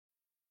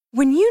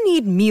When you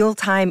need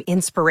mealtime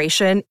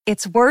inspiration,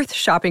 it's worth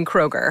shopping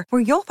Kroger,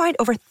 where you'll find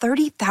over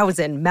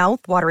 30,000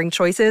 mouth-watering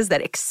choices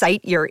that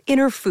excite your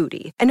inner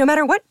foodie. And no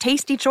matter what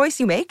tasty choice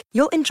you make,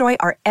 you'll enjoy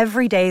our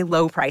everyday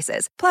low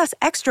prices, plus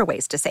extra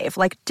ways to save,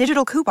 like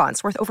digital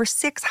coupons worth over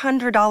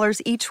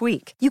 $600 each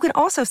week. You can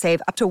also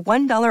save up to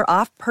 $1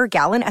 off per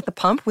gallon at the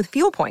pump with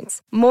fuel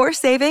points. More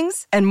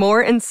savings and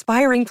more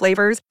inspiring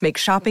flavors make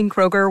shopping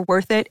Kroger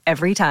worth it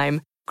every time.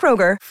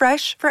 Kroger,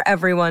 fresh for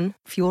everyone.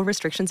 Fuel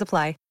restrictions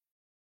apply.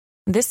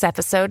 This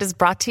episode is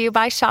brought to you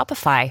by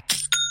Shopify.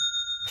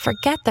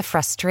 Forget the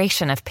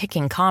frustration of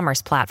picking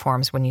commerce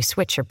platforms when you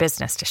switch your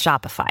business to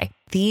Shopify,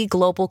 the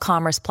global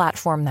commerce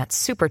platform that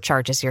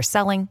supercharges your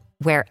selling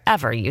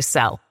wherever you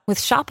sell. With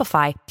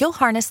Shopify, you'll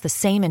harness the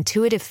same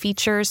intuitive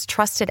features,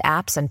 trusted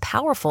apps, and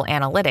powerful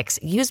analytics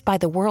used by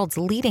the world's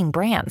leading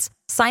brands.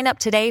 Sign up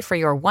today for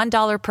your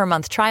 $1 per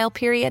month trial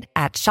period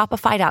at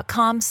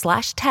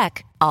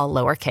shopify.com/tech, all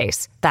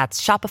lowercase. That's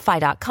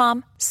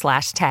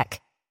shopify.com/tech.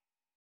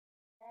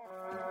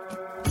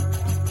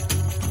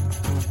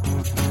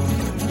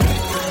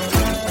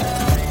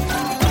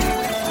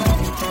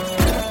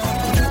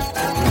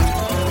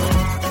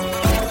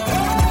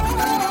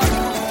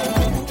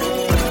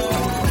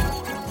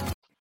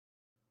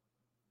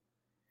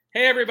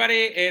 Hey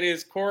everybody, it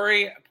is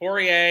Corey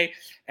Poirier,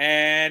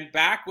 and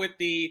back with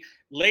the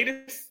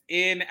latest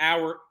in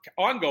our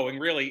ongoing,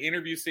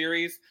 interview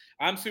series.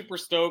 I'm super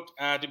stoked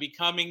to be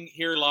coming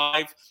here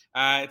live.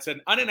 It's an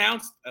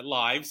unannounced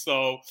live,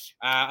 so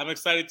I'm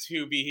excited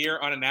to be here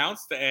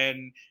unannounced.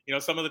 And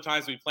some of the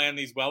times we plan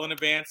these well in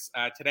advance.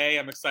 Today,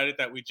 I'm excited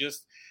that we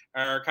just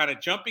are kind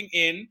of jumping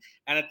in,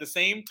 and at the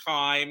same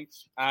time,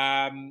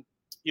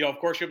 of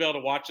course, you'll be able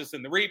to watch this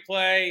in the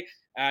replay.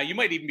 You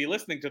might even be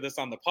listening to this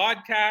on the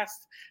podcast.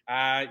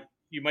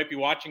 You might be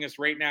watching us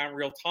right now in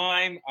real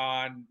time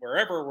on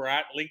wherever we're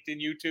at, LinkedIn,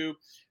 YouTube,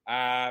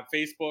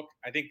 Facebook.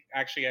 I think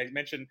actually I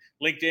mentioned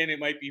LinkedIn.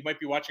 You might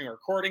be watching a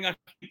recording on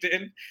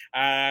LinkedIn.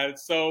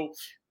 So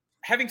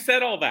having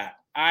said all that,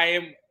 I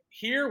am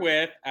here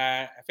with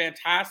a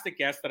fantastic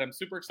guest that I'm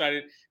super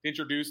excited to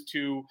introduce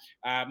to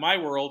my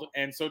world.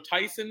 And so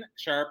Tyson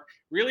Sharp,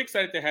 really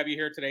excited to have you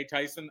here today,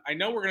 Tyson. I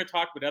know we're going to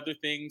talk about other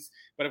things,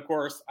 but of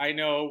course, I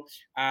know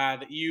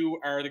that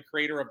you are the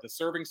creator of the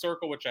Serving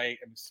Circle, which I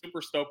am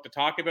super stoked to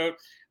talk about.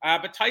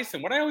 But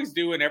Tyson, what I always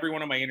do in every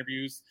one of my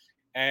interviews,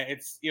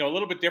 it's a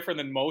little bit different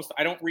than most.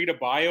 I don't read a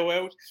bio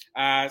out.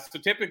 So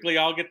typically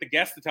I'll get the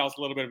guest to tell us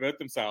a little bit about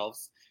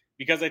themselves,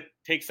 because I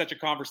take such a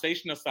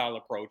conversational style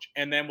approach,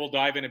 and then we'll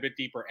dive in a bit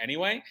deeper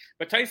anyway.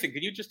 But Tyson,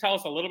 can you just tell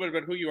us a little bit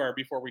about who you are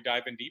before we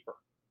dive in deeper?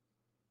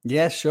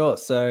 Yeah, sure.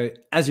 So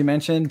as you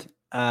mentioned,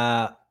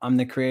 I'm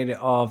the creator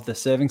of the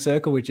Serving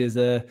Circle, which is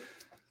a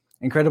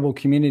incredible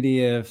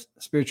community of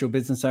spiritual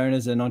business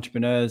owners and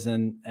entrepreneurs,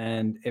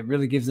 and it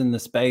really gives them the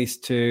space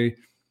to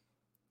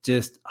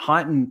just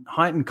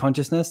heighten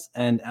consciousness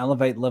and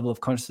elevate the level of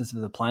consciousness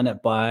of the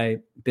planet by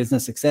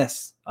business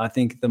success. I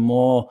think the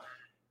more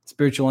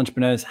spiritual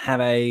entrepreneurs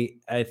have a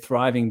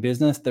thriving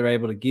business, they're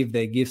able to give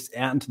their gifts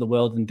out into the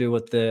world and do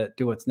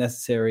what's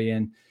necessary,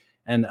 and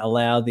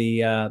allow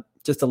the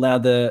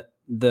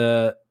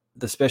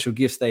special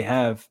gifts they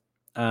have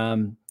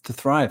to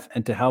thrive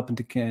and to help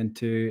and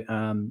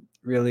to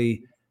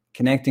really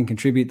connect and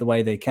contribute the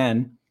way they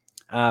can.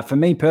 For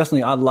me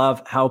personally, I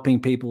love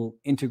helping people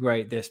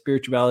integrate their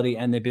spirituality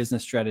and their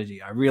business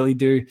strategy. I really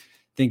do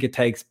think it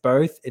takes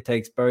both. It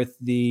takes both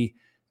the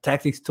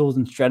tactics, tools,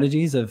 and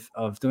strategies of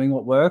doing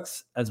what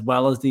works, as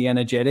well as the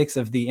energetics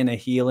of the inner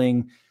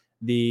healing,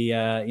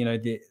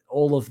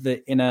 all of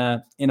the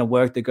inner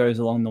work that goes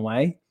along the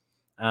way.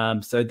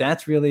 So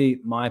that's really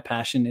my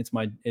passion. It's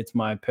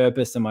my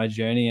purpose and my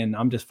journey, and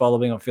I'm just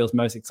following what feels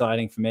most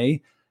exciting for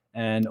me.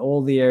 And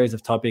all the areas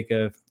of topic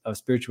of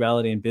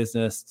spirituality and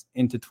business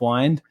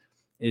intertwined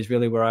is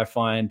really where I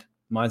find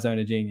my zone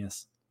of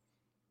genius.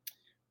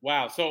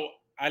 Wow. So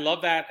I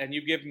love that. And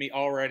you've given me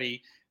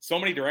already so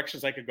many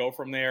directions I could go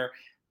from there,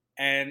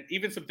 and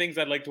even some things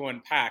I'd like to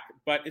unpack.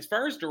 But as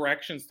far as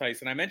directions,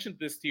 Tyson, I mentioned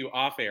this to you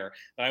off air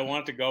that I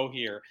wanted to go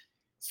here.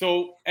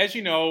 So as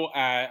you know,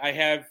 I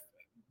have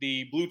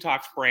the Blue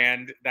Talks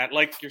brand that,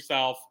 like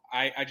yourself,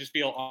 I just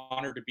feel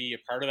honored to be a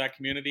part of that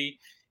community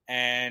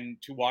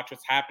and to watch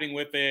what's happening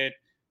with it.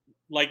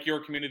 Like your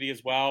community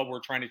as well, we're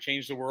trying to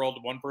change the world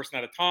one person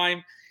at a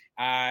time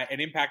and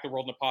impact the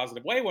world in a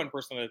positive way, one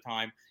person at a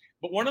time.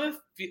 But one of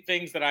the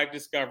things that I've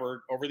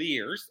discovered over the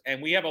years,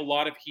 and we have a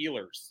lot of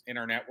healers in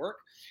our network,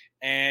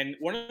 and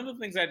one of the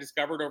things I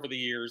discovered over the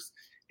years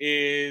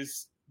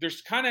is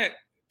there's kind of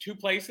two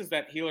places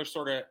that healers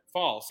sort of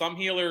fall. Some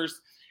healers,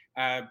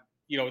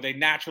 they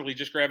naturally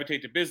just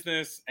gravitate to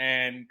business,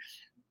 and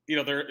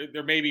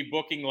they're maybe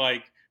booking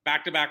like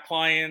back-to-back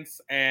clients,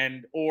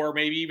 or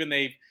maybe even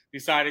they've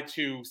decided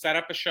to set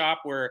up a shop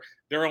where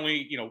they're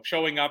only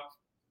showing up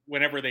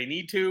whenever they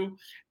need to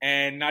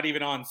and not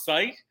even on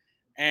site.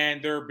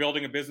 And they're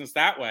building a business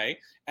that way.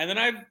 And then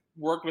I've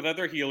worked with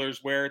other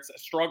healers where it's a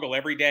struggle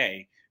every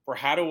day for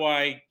how do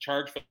I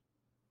charge for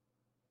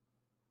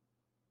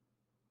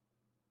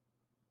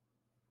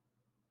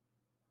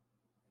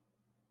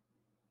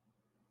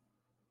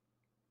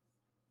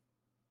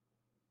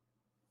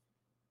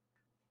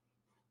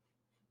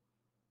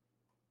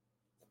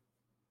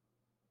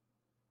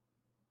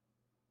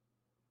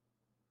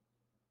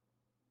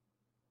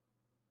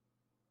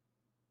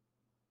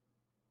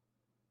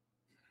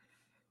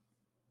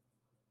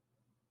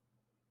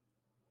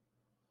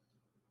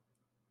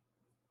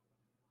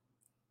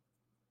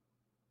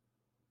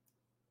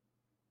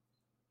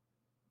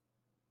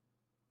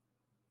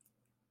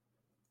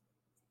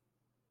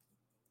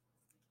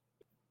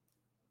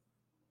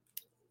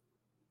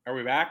Are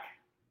we back?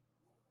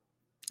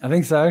 I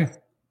think so.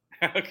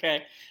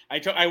 Okay.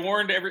 I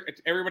warned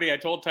everybody. I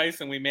told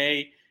Tyson we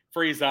may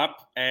freeze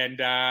up, and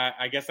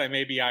I guess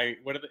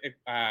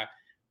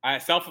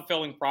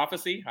self-fulfilling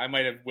prophecy. I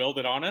might have willed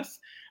it on us,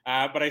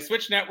 but I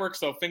switched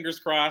networks, so fingers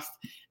crossed.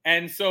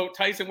 And so,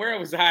 Tyson, where I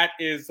was at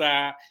is,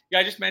 I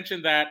just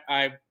mentioned that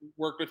I've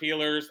worked with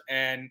healers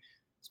and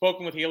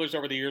spoken with healers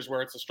over the years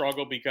where it's a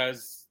struggle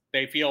because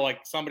they feel like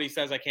somebody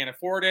says I can't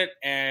afford it,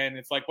 and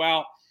it's like,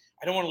 well,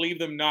 I don't want to leave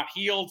them not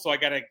healed, so I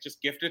got to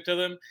just gift it to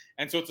them.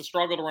 And so it's a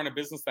struggle to run a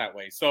business that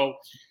way. So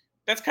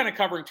that's kind of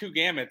covering two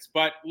gamuts,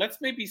 but let's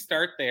maybe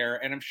start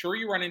there. And I'm sure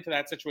you run into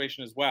that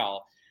situation as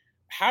well.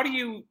 How do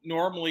you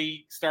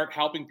normally start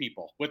helping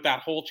people with that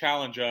whole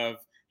challenge of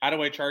how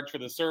do I charge for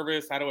the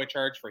service? How do I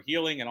charge for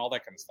healing and all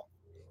that kind of stuff?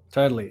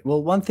 Totally.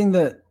 Well, one thing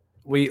that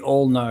we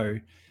all know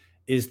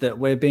is that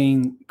we're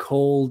being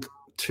called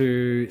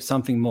to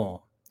something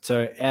more.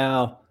 So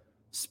our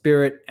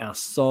spirit, our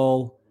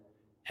soul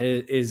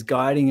is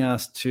guiding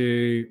us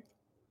to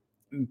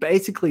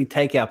basically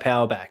take our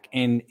power back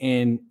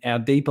in our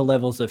deeper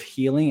levels of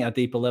healing, our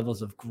deeper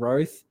levels of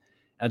growth,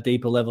 our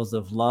deeper levels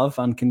of love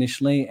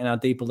unconditionally, and our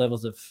deeper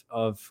levels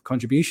of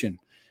contribution.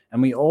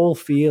 And we all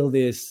feel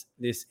this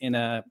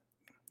inner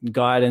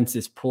guidance,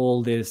 this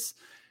pull, this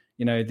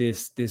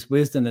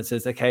wisdom that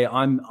says, okay,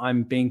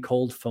 I'm being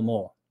called for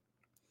more.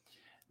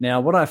 Now,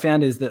 what I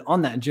found is that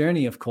on that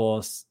journey, of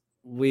course,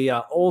 we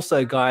are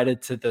also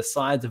guided to the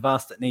sides of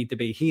us that need to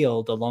be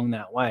healed along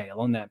that way,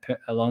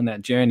 along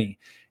that journey,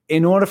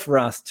 in order for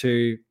us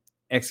to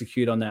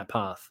execute on that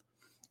path.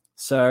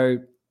 So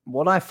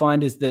what I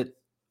find is that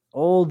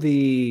all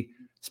the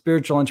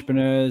spiritual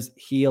entrepreneurs,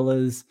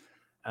 healers,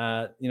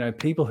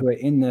 people who are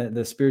in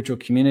the spiritual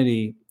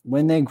community,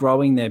 when they're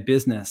growing their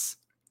business,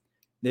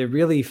 they're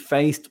really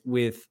faced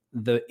with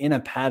the inner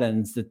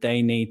patterns that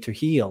they need to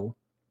heal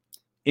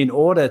in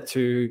order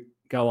to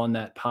go on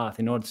that path,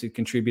 in order to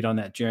contribute on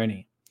that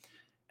journey.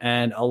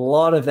 And a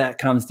lot of that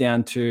comes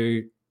down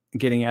to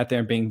getting out there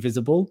and being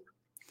visible.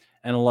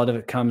 And a lot of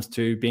it comes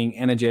to being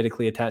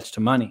energetically attached to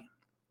money.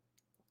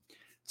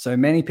 So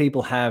many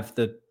people have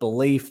the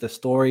belief, the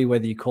story,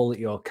 whether you call it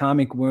your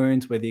karmic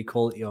wounds, whether you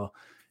call it your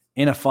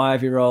inner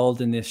 5-year-old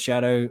in this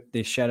shadow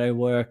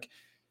work,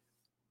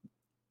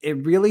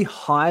 it really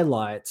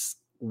highlights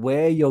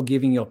where you're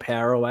giving your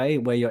power away,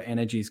 where your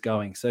energy is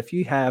going. So if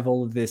you have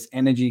all of this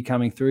energy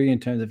coming through in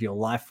terms of your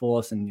life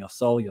force and your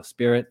soul, your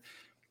spirit,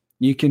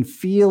 you can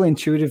feel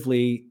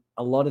intuitively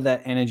a lot of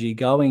that energy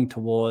going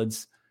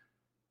towards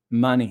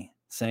money,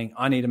 saying,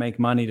 I need to make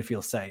money to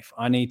feel safe.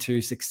 I need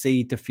to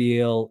succeed to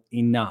feel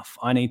enough.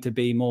 I need to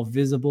be more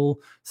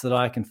visible so that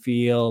I can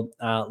feel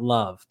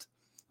loved.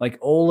 Like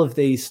all of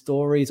these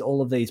stories,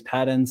 all of these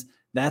patterns,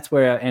 that's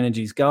where our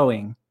energy is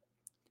going.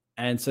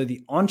 And so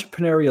the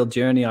entrepreneurial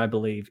journey, I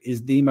believe,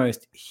 is the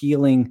most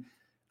healing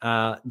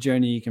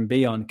journey you can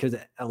be on, because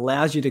it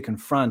allows you to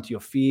confront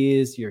your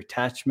fears, your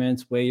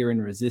attachments, where you're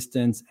in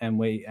resistance,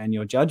 and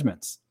your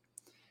judgments.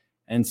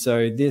 And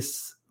so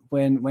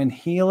when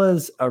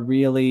healers are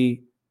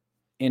really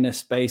in a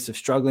space of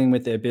struggling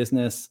with their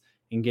business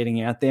and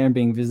getting out there and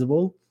being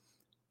visible,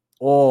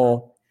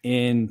 or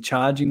in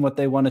charging what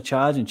they want to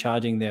charge and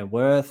charging their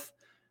worth,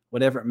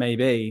 whatever it may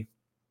be,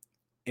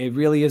 it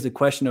really is a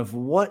question of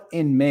what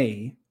in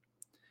me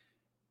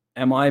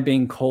am I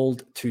being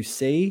called to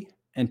see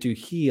and to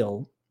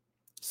heal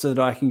so that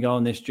I can go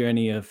on this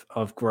journey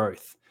of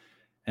growth.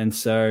 And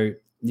so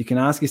you can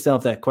ask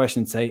yourself that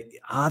question, say,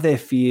 are there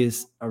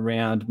fears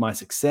around my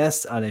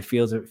success? Are there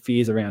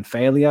fears around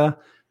failure?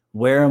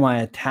 Where am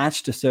I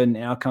attached to certain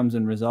outcomes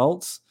and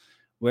results?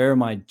 Where are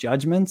my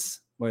judgments,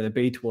 whether it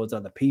be towards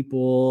other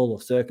people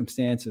or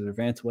circumstances or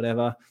events,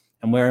 whatever?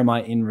 And where am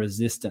I in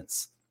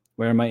resistance?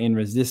 Where am I in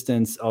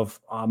resistance of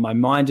my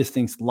mind just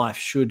thinks life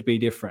should be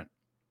different,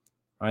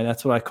 right?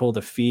 That's what I call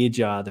the fear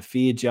jar. The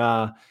fear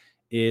jar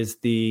is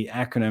the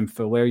acronym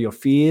for where your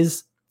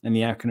fears, and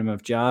the acronym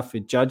of JAR for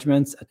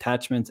judgments,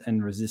 attachments,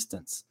 and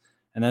resistance.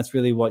 And that's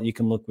really what you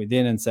can look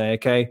within and say,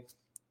 okay,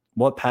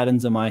 what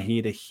patterns am I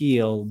here to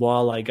heal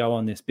while I go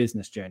on this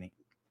business journey?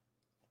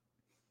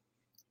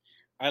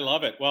 I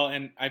love it. Well,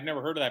 and I've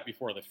never heard of that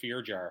before, the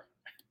fear jar.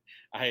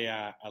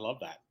 I love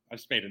that. I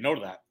just made a note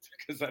of that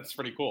because that's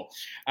pretty cool.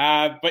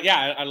 But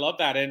yeah, I love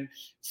that. And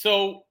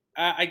so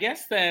I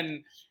guess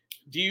then,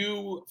 do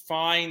you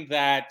find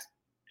that,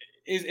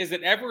 is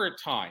it ever a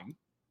time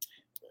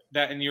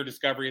that in your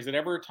discovery, is it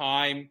ever a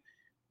time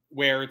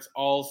where it's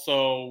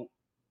also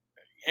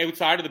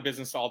outside of the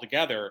business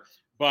altogether,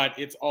 but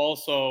it's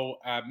also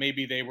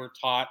maybe they were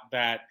taught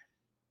that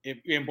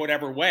in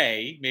whatever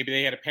way, maybe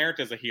they had a parent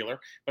as a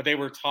healer, but they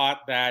were taught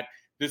that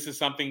this is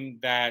something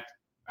that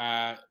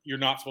you're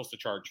not supposed to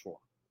charge for.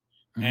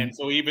 Mm-hmm. And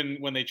so even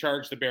when they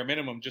charge the bare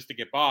minimum just to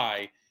get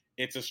by,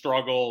 it's a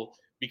struggle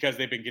because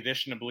they've been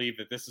conditioned to believe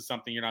that this is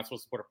something you're not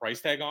supposed to put a price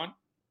tag on.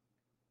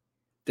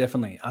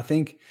 Definitely. I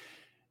think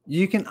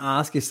you can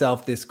ask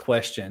yourself this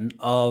question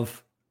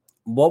of,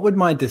 what would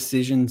my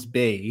decisions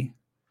be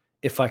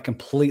if I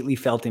completely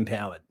felt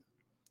empowered?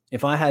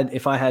 If I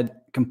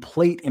had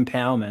complete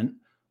empowerment,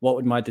 what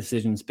would my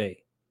decisions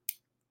be?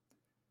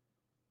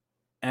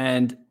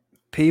 And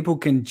people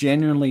can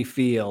genuinely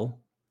feel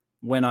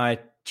when I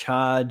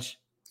charge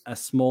a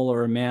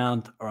smaller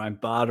amount, or I'm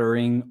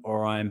bartering,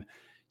 or I'm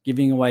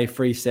giving away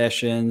free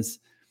sessions.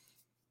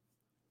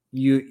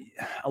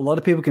 A lot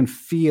of people can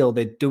feel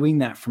they're doing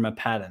that from a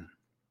pattern.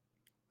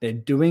 They're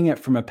doing it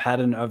from a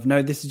pattern of,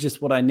 no, this is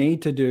just what I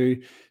need to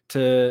do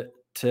to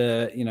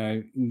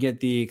get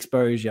the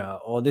exposure,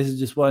 or this is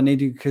just what I need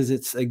to do because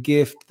it's a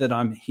gift that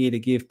I'm here to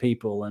give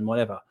people and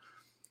whatever.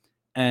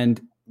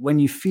 And when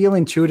you feel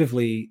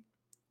intuitively,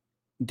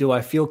 do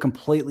I feel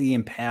completely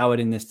empowered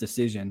in this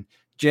decision?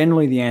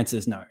 Generally, the answer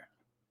is no,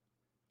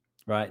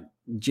 right?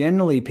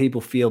 Generally,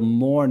 people feel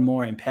more and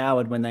more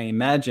empowered when they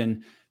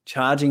imagine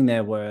charging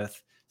their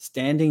worth,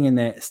 standing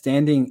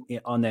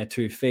on their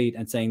 2 feet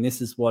and saying,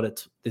 this is what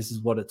it's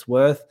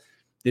worth.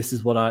 This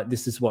is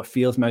what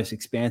feels most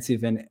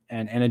expansive and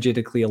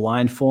energetically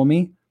aligned for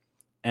me.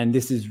 And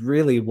this is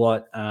really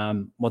what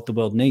the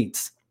world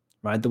needs,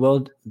 right? The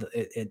world,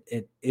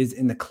 it is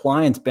in the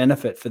client's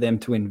benefit for them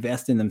to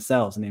invest in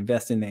themselves and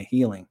invest in their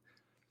healing,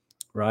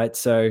 right?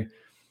 So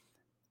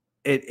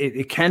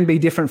it can be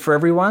different for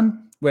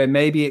everyone, where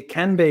maybe it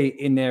can be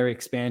in their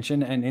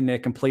expansion and in their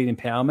complete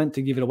empowerment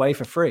to give it away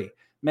for free.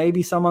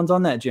 Maybe someone's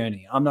on that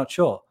journey. I'm not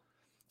sure.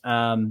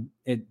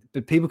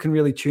 But people can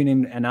really tune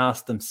in and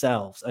ask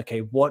themselves, okay,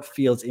 what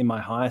feels in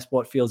my highest?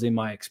 What feels in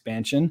my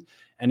expansion?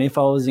 And if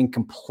I was in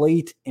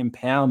complete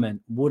empowerment,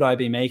 would I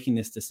be making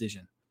this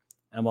decision?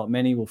 And what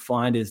many will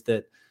find is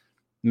that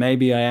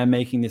maybe I am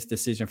making this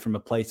decision from a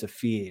place of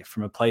fear,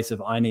 from a place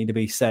of, I need to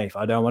be safe.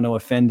 I don't want to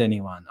offend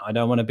anyone. I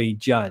don't want to be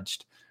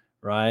judged,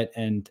 right?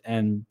 And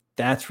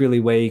that's really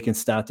where you can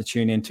start to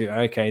tune into,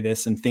 okay,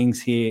 there's some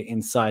things here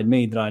inside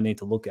me that I need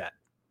to look at.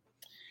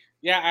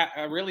 Yeah,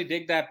 I really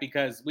dig that,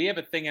 because we have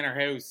a thing in our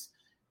house.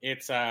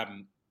 It's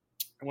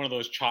one of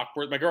those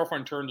chalkboards. My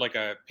girlfriend turned like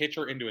a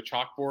picture into a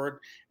chalkboard,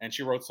 and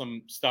she wrote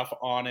some stuff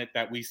on it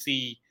that we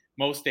see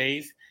most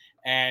days.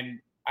 And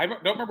I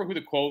don't remember who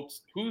the quote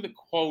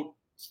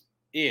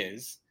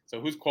is. So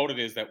whose quote it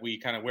is that we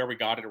kind of, where we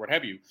got it or what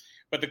have you.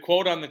 But the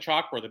quote on the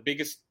chalkboard, the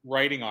biggest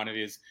writing on it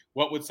is,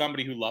 what would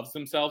somebody who loves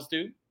themselves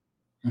do?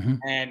 Mm-hmm.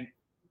 And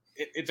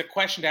it's a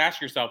question to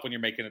ask yourself when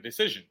you're making a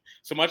decision.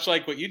 So much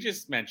like what you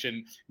just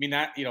mentioned, I mean,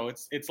 that,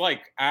 it's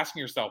like asking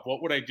yourself,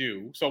 what would I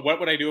do? So what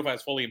would I do if I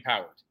was fully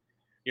empowered?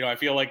 I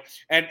feel like,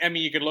 and I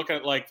mean, you could look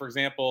at, like, for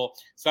example,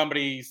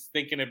 somebody's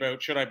thinking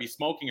about, should I be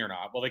smoking or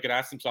not? Well, they could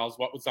ask themselves,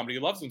 what would somebody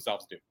who loves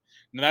themselves do?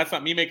 Now, that's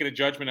not me making a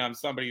judgment on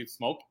somebody who's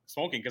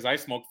smoking, because I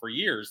smoked for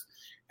years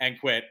and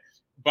quit.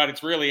 But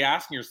it's really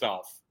asking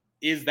yourself,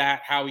 is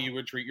that how you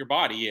would treat your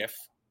body if,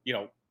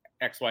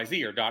 X, Y,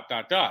 Z or ...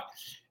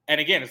 And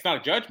again, it's not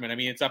a judgment. I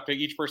mean, it's up to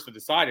each person to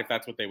decide if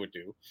that's what they would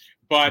do.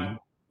 But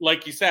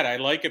like you said, I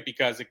like it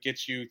because it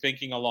gets you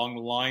thinking along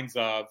the lines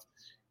of,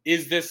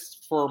 is this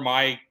for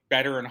my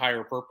better and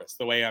higher purpose,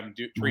 the way I'm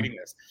treating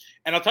this?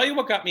 And I'll tell you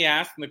what got me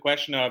asking the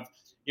question of,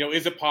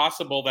 is it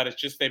possible that it's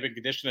just they've been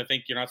conditioned to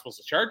think you're not supposed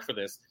to charge for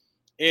this?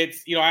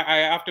 It's,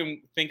 I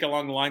often think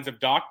along the lines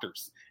of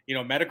doctors,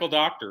 medical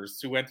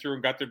doctors who went through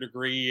and got their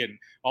degree and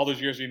all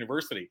those years of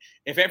university.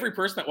 If every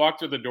person that walked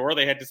through the door,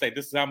 they had to say,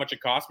 this is how much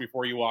it costs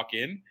before you walk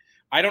in,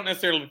 I don't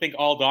necessarily think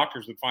all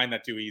doctors would find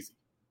that too easy.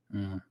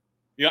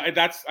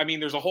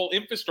 There's a whole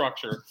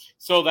infrastructure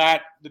so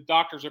that the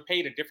doctors are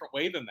paid a different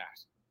way than that.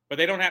 But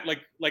they don't have,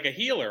 like a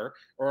healer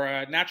or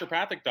a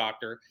naturopathic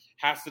doctor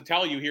has to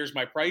tell you, here's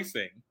my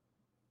pricing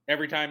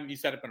every time you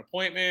set up an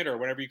appointment or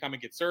whenever you come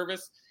and get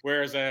service,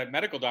 whereas a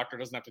medical doctor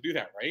doesn't have to do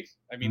that, right?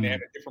 I mean, they have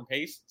a different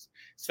pace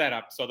set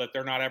up so that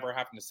they're not ever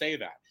having to say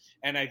that.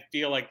 And I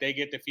feel like they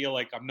get to feel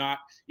like I'm not,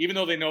 even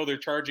though they know they're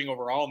charging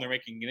overall and they're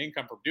making an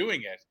income from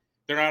doing it,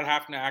 they're not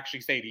having to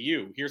actually say to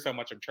you, here's how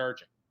much I'm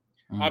charging.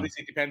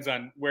 Obviously, it depends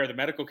on where the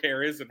medical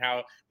care is and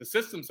how the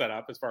system's set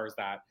up as far as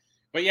that.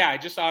 But yeah, I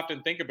just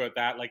often think about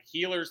that. Like,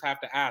 healers have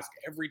to ask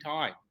every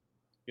time,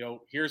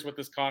 here's what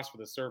this costs for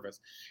the service.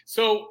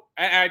 So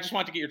I just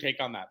want to get your take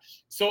on that.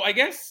 So I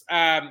guess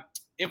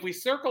if we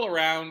circle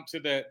around to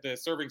the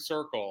serving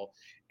circle,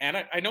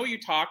 and I know you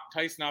talked,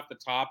 Tyson, off the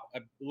top a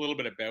little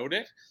bit about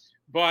it,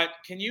 but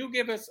can you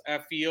give us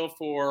a feel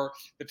for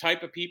the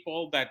type of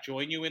people that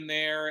join you in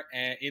there,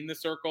 in the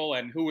circle,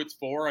 and who it's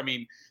for? I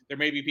mean, there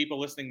may be people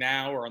listening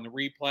now or on the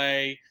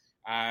replay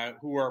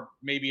who are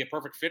maybe a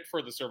perfect fit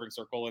for the serving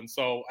circle. And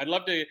so I'd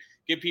love to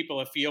give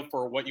people a feel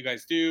for what you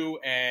guys do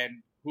and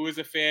who is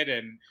a fit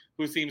and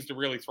who seems to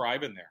really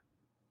thrive in there.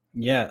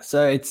 Yeah.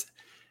 So it's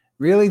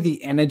really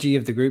the energy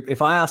of the group.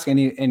 If I ask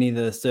any of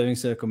the serving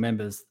circle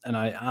members, and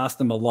I ask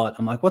them a lot,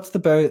 I'm like, what's the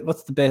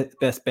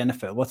best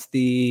benefit? What's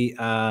the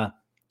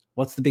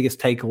biggest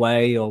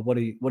takeaway, or what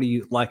do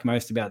you like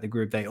most about the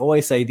group? They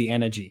always say the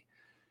energy.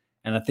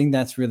 And I think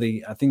that's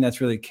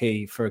really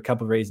key for a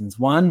couple of reasons.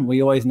 One,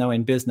 we always know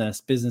in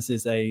business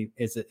is a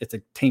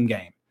team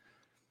game.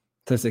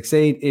 To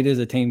succeed, it is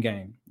a team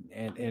game,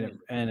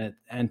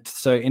 and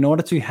so in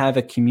order to have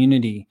a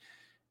community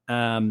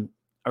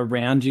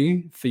around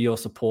you for your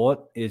support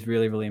is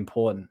really, really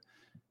important.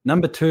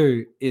 Number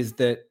two is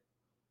that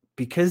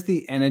because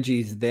the energy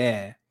is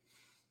there,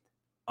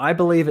 I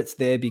believe it's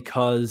there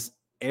because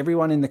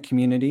everyone in the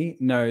community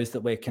knows that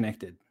we're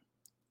connected.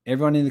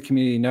 Everyone in the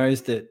community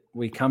knows that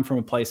we come from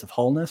a place of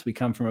wholeness. We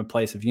come from a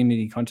place of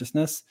unity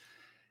consciousness.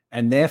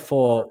 And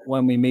therefore,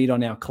 when we meet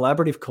on our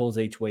collaborative calls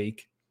each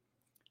week,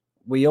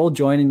 we all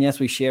join in. Yes,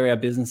 we share our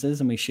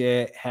businesses and we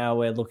share how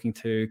we're looking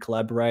to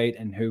collaborate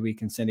and who we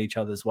can send each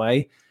other's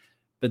way.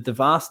 But the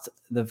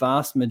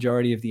vast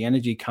majority of the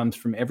energy comes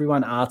from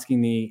everyone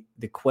asking the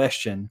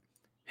question,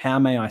 how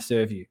may I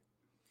serve you?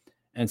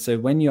 And so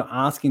when you're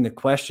asking the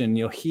question,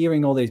 you're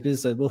hearing all these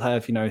businesses. We'll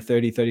have,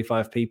 30,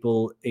 35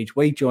 people each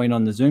week join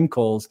on the Zoom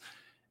calls,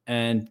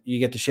 and you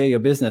get to share your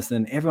business.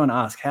 And everyone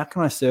asks, how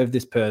can I serve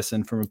this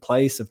person from a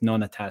place of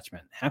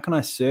non-attachment? How can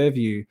I serve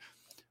you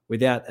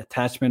without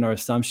attachment or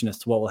assumption as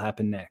to what will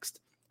happen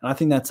next? And I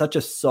think that's such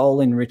a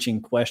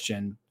soul-enriching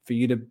question for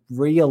you to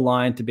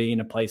realign to be in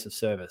a place of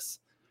service.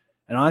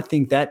 And I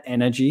think that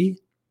energy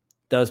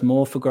does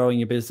more for growing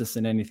your business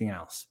than anything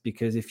else.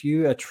 Because if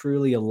you are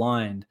truly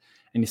aligned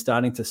and you're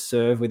starting to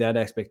serve without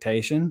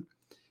expectation,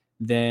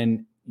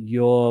 then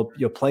you're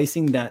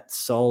placing that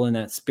soul and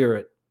that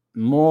spirit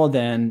more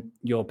than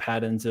your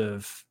patterns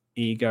of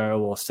ego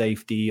or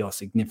safety or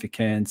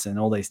significance and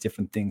all these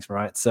different things,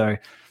 right? So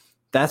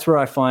that's where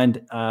I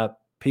find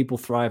people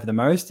thrive the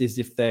most, is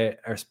if they're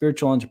a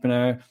spiritual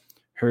entrepreneur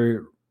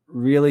who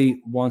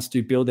really wants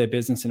to build their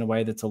business in a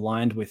way that's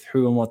aligned with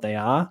who and what they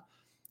are.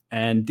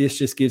 And this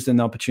just gives them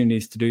the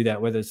opportunities to do that,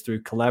 whether it's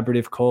through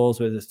collaborative calls,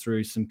 whether it's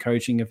through some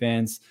coaching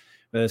events,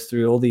 whether it's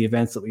through all the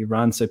events that we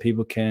run, so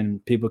people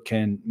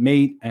can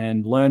meet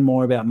and learn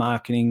more about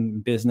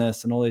marketing,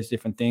 business, and all these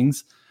different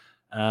things,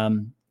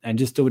 and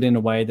just do it in a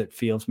way that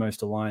feels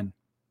most aligned.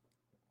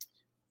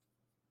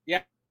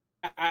 Yeah,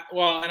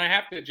 and I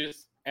have to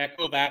just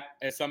echo that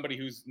as somebody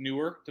who's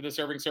newer to the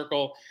Serving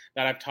Circle,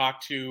 that I've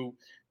talked to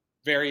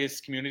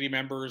various community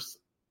members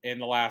in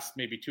the last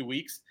maybe 2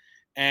 weeks,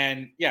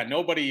 and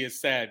nobody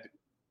has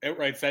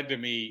outright said to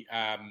me,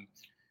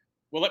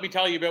 well, let me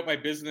tell you about my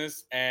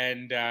business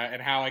and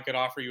how I could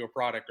offer you a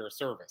product or a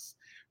service,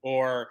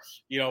 or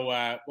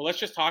well, let's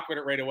just talk about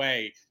it right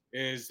away.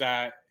 Is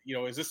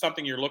this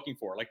something you're looking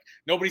for? Like,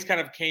 nobody's kind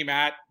of came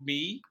at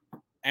me,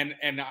 and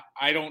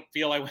I don't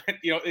feel I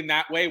went in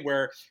that way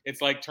where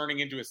it's like turning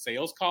into a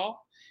sales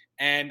call.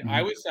 And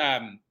I was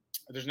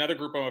there's another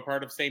group I'm a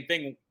part of, same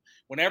thing.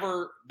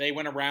 Whenever they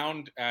went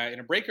around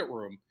in a breakout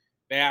room,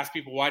 they asked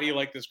people, why do you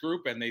like this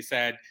group? And they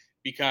said,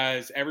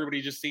 because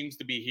everybody just seems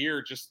to be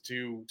here just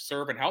to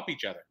serve and help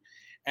each other.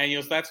 And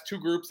so that's two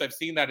groups. I've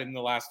seen that in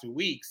the last 2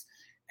 weeks.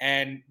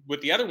 And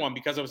with the other one,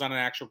 because I was on an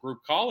actual group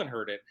call and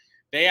heard it,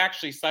 they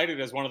actually cited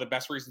it as one of the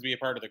best reasons to be a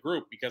part of the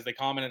group, because they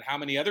commented how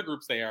many other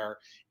groups they are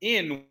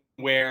in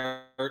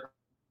where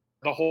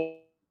the whole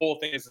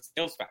thing is a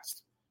sales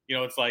fest.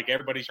 It's like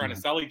everybody's trying to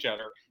sell each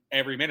other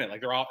every minute.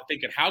 Like, they're all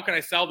thinking, how can I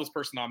sell this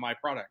person on my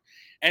product?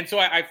 And so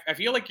I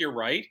feel like you're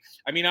right.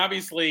 I mean,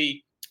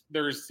 obviously,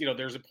 there's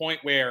a point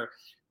where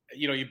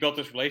you built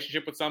this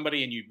relationship with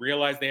somebody and you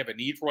realize they have a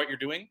need for what you're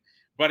doing.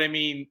 But I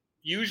mean,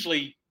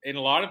 usually in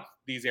a lot of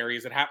these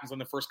areas, it happens on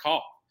the first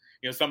call.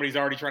 Somebody's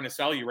already trying to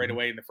sell you right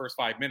away in the first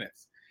 5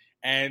 minutes.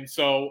 And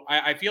so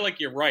I feel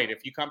like you're right.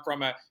 If you come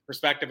from a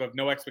perspective of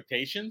no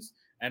expectations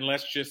and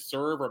let's just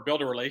serve or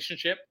build a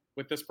relationship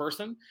with this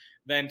person,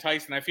 then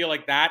Tyson, I feel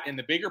like that in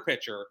the bigger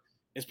picture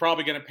is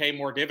probably going to pay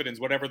more dividends,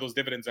 whatever those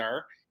dividends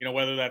are,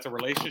 whether that's a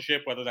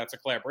relationship, whether that's a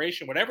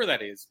collaboration, whatever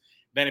that is,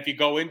 than if you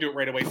go into it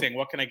right away saying,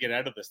 what can I get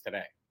out of this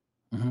today?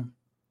 Mm-hmm.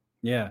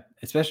 Yeah,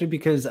 especially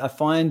because I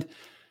find,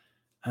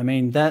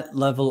 that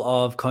level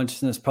of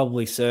consciousness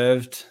probably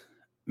served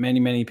many,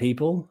 many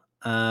people.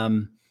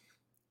 But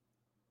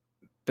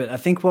I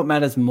think what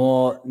matters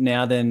more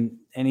now than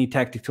any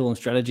tactic, tool, and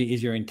strategy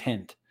is your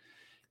intent.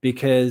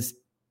 Because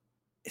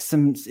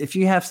if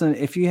you have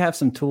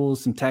some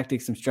tools, some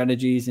tactics, some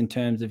strategies in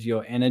terms of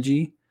your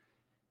energy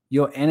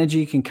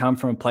can come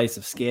from a place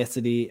of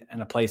scarcity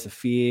and a place of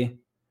fear.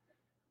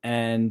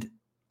 And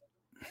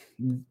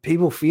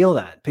people feel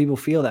that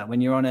when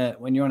you're on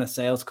a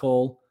sales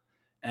call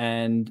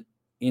and,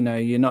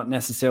 you're not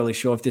necessarily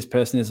sure if this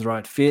person is the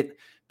right fit,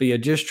 but you're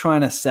just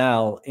trying to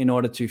sell in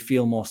order to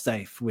feel more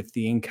safe with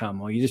the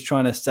income, or you're just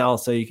trying to sell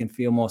so you can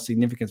feel more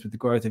significance with the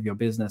growth of your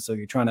business, or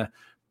you're trying to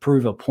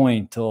prove a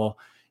point, or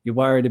you're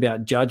worried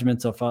about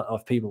judgments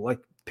of people. Like,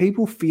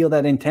 people feel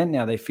that intent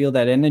now. They feel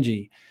that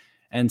energy.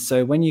 And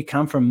so when you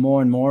come from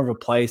more and more of a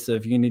place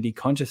of unity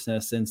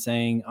consciousness and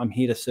saying, I'm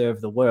here to serve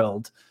the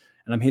world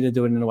and I'm here to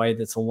do it in a way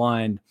that's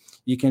aligned,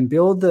 you can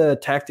build the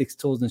tactics,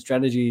 tools, and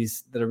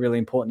strategies that are really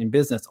important in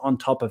business on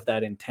top of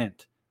that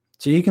intent.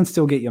 So you can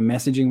still get your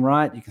messaging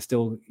right. You can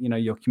still,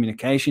 your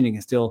communication, you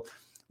can still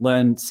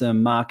learn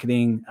some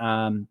marketing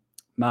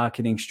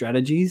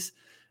strategies,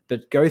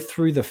 but go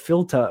through the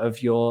filter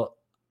of your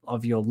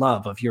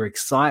love, of your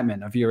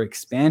excitement, of your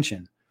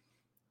expansion,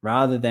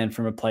 rather than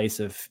from a place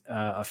of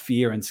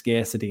fear and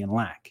scarcity and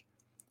lack.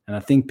 And I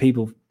think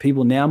people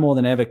now more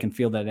than ever can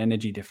feel that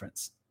energy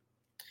difference.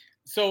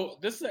 So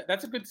that's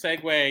a good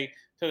segue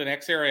to the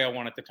next area I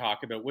wanted to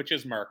talk about, which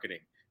is marketing.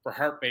 for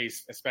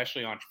heart-based,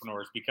 especially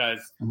entrepreneurs, because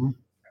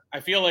I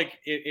feel like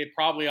it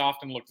probably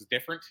often looks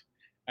different.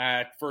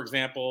 For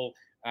example,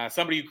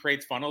 somebody who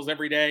creates funnels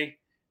every day,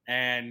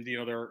 and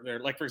they're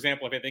like, for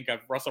example, if I think of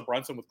Russell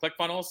Brunson with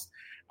ClickFunnels,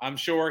 I'm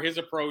sure his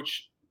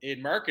approach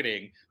in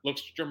marketing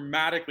looks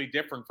dramatically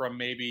different from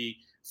maybe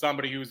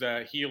somebody who's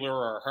a healer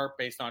or a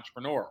heart-based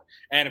entrepreneur.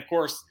 And of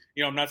course,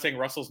 I'm not saying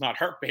Russell's not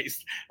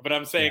heart-based, but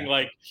I'm saying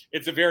like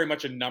it's a very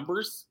much a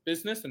numbers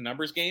business, a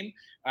numbers game,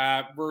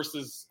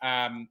 versus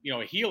a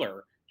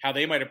healer, how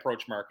they might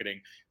approach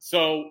marketing.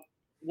 So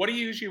what do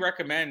you usually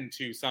recommend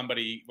to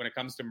somebody when it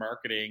comes to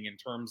marketing in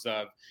terms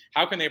of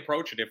how can they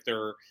approach it if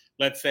they're,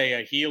 let's say,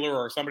 a healer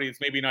or somebody that's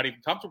maybe not even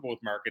comfortable with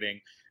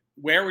marketing?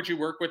 Where would you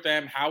work with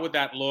them? How would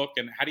that look?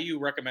 And how do you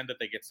recommend that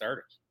they get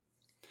started?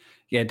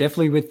 Yeah,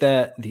 definitely with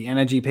the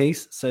energy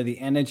piece. So the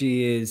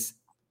energy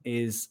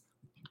is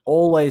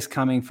always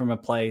coming from a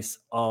place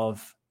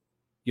of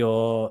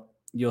your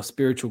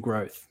spiritual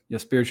growth, your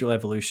spiritual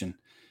evolution.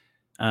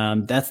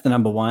 That's the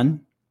number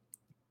one,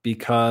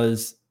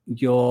 because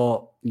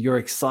your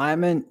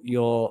excitement,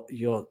 your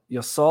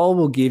soul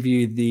will give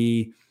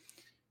you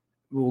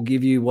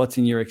what's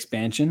in your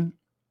expansion.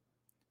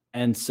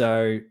 And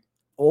so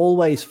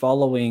always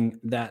following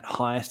that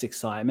highest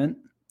excitement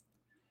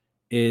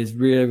is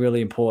really, really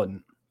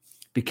important,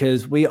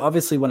 because we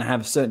obviously want to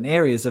have certain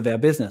areas of our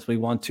business. We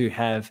want to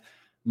have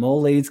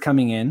more leads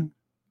coming in.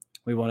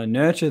 We want to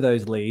nurture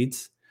those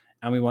leads,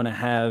 and we want to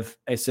have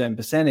a certain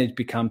percentage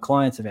become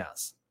clients of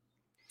ours.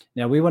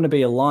 Now we want to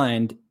be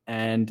aligned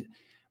and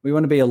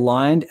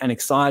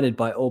excited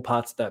by all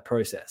parts of that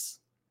process.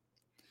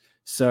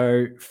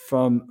 So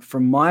from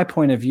my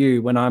point of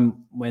view,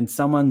 when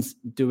someone's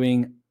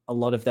doing a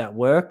lot of that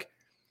work,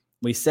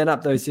 we set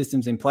up those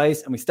systems in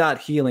place and we start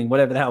healing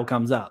whatever the hell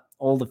comes up.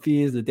 All the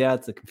fears, the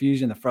doubts, the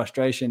confusion, the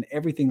frustration,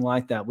 everything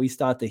like that. We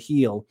start to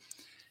heal,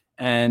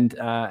 and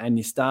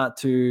you start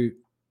to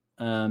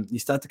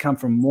come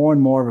from more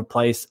and more of a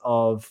place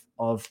of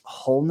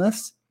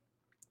wholeness.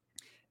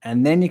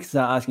 And then you can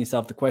start asking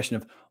yourself the question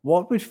of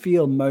what would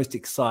feel most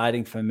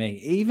exciting for me,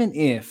 even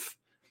if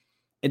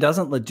it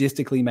doesn't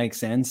logistically make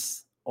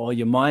sense or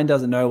your mind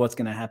doesn't know what's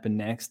going to happen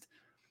next.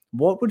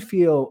 What would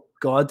feel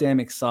goddamn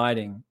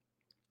exciting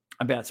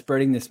about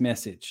spreading this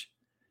message,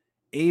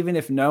 even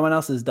if no one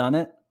else has done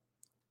it,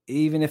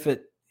 even if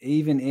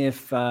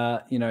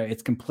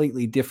it's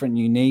completely different,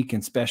 unique,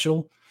 and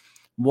special?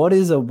 What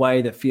is a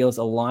way that feels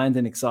aligned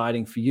and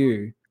exciting for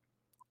you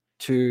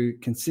to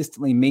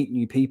consistently meet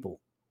new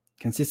people,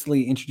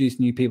 consistently introduce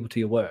new people to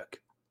your work?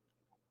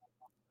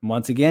 And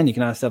once again, you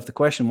can ask yourself the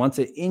question: once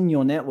they're in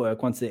your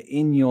network, once they're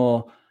in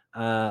your,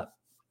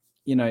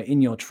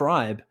 in your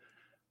tribe,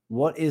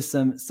 what is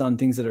some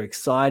things that are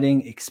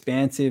exciting,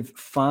 expansive,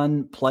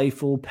 fun,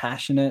 playful,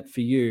 passionate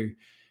for you,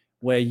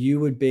 where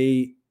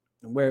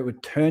it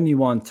would turn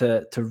you on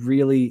to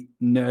really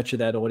nurture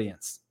that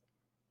audience?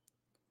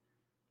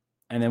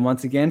 And then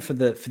once again, for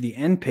the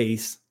end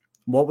piece,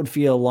 what would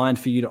feel aligned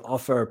for you to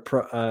offer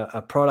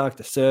a product,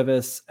 a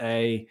service,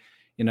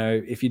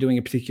 if you're doing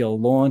a particular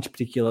launch,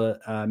 particular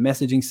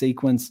messaging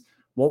sequence,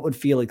 what would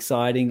feel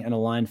exciting and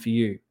aligned for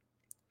you?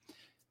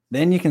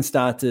 Then you can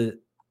start to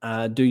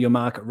do your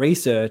market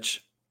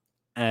research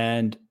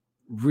and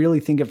really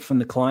think of it from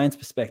the client's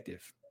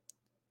perspective,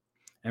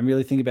 and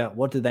really think about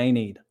what do they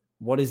need?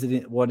 What is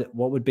it? What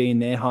would be in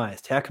their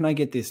highest? How can I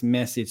get this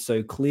message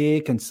so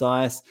clear,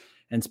 concise,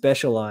 and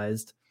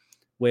specialized,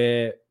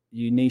 where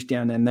you niche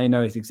down and they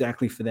know it's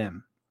exactly for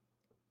them?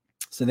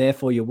 So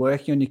therefore, you're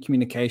working on your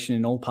communication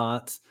in all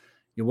parts.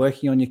 You're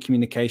working on your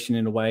communication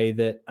in a way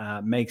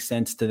that makes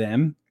sense to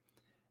them,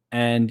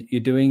 and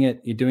you're doing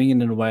it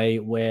in a way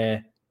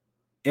where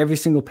every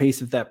single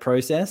piece of that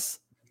process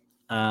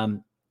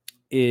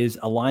is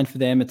aligned for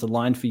them. It's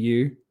aligned for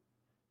you,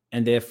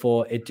 and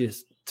therefore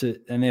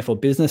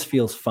business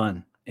feels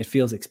fun. It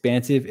feels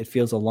expansive. It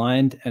feels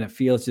aligned, and it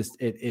feels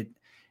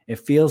it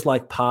feels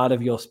like part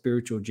of your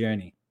spiritual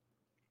journey,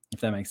 if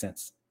that makes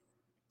sense.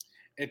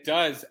 It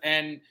does.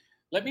 And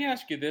let me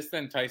ask you this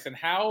then, Tyson: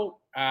 how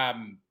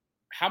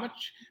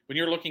much, when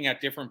you're looking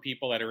at different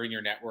people that are in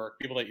your network,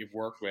 people that you've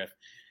worked with,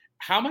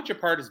 how much a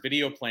part is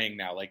video playing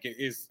now? Like,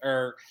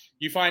 are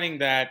you finding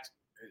that,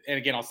 and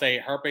again, I'll say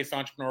heart-based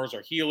entrepreneurs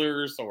or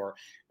healers or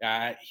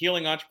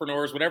healing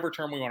entrepreneurs, whatever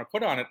term we want to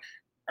put on it,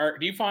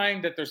 do you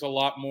find that there's a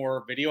lot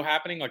more video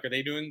happening? Like, are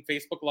they doing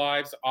Facebook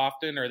Lives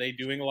often? Are they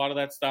doing a lot of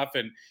that stuff?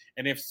 And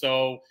if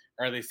so,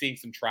 are they seeing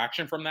some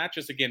traction from that?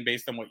 Just again,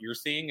 based on what you're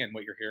seeing and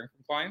what you're hearing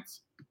from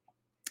clients?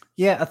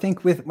 Yeah, I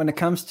think when it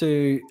comes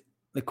to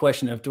the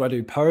question of, do I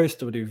do posts,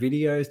 do I do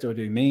videos, do I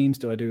do memes,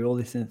 do I do all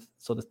this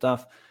sort of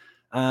stuff?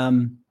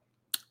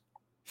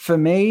 For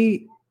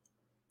me,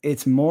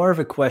 it's more of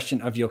a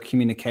question of your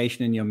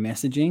communication and your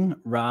messaging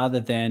rather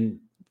than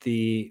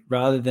the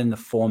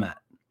format.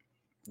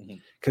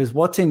 Because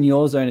what's in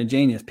your zone of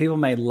genius, people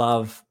may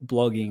love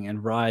blogging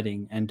and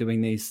writing and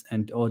doing these,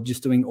 or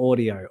just doing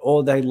audio,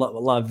 or they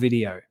love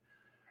video,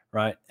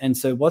 right? And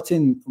so what's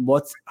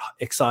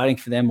exciting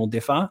for them will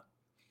differ.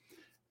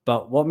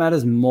 But what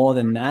matters more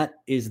than that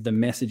is the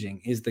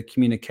messaging, is the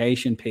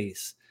communication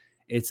piece.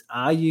 It's,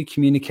 are you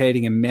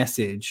communicating a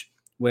message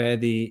where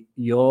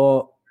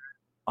your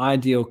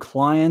ideal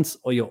clients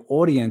or your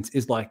audience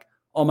is like,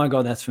 oh my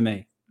God, that's for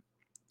me.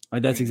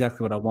 Like, that's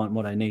exactly what I want,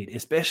 what I need,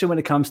 especially when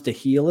it comes to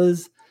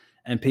healers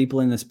and people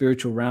in the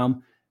spiritual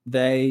realm.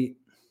 They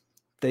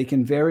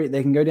can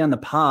go down the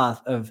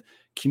path of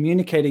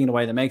communicating in a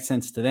way that makes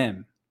sense to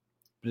them,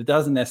 but it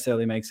doesn't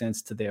necessarily make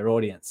sense to their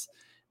audience.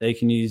 They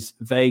can use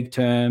vague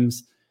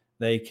terms.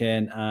 They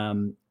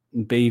can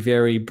be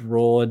very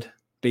broad,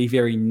 be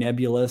very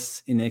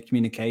nebulous in their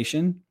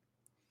communication.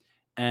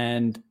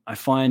 And I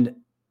find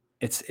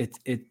it's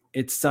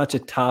such a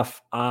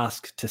tough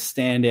ask to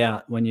stand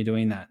out when you're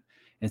doing that.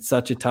 It's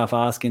such a tough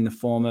ask in the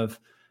form of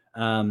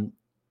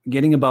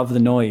getting above the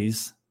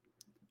noise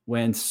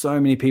when so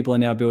many people are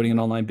now building an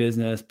online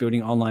business,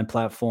 building online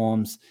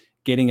platforms,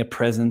 getting a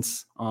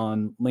presence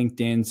on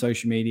LinkedIn,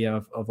 social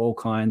media of all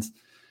kinds.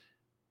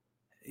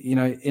 You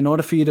know, in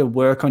order for you to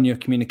work on your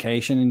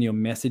communication and your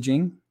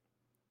messaging,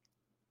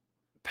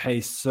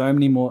 pays so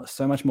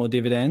much more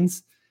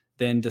dividends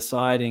than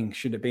deciding,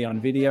 should it be on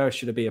video or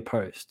should it be a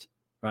post,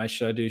 right?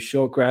 Should I do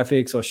short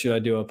graphics or should I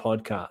do a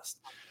podcast?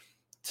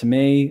 To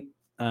me,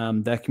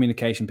 that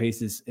communication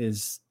piece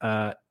is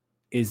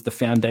the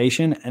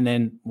foundation. And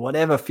then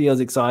whatever feels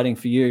exciting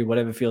for you,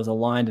 whatever feels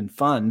aligned and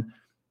fun,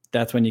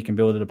 that's when you can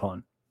build it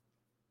upon.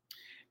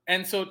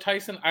 And so,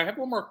 Tyson, I have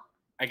one more,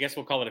 I guess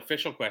we'll call it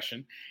official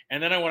question.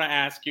 And then I want to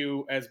ask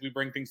you, as we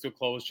bring things to a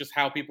close, just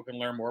how people can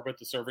learn more about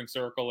the Serving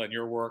Circle and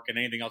your work and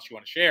anything else you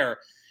want to share.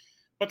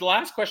 But the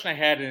last question I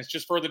had, and it's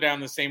just further down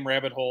the same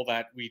rabbit hole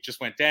that we just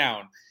went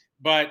down,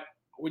 but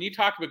when you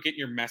talk about getting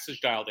your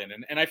message dialed in,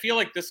 and I feel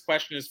like this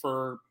question is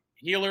for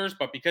healers,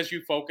 but because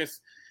you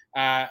focus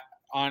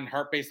on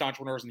heart-based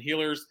entrepreneurs and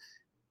healers,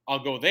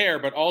 I'll go there.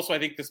 But also I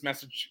think this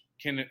message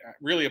can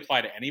really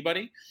apply to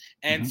anybody.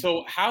 And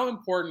so how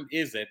important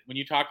is it when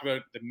you talked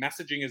about the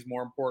messaging is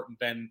more important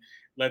than,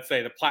 let's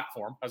say, the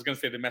platform? I was going to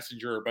say the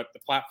messenger, but the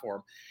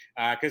platform,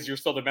 because you're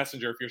still the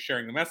messenger if you're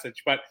sharing the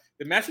message. But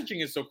the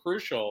messaging is so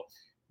crucial.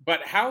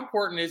 But how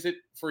important is it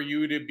for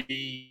you to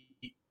be,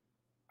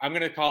 I'm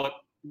going to call it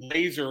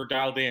laser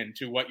dialed in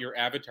to what your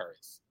avatar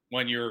is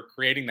when you're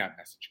creating that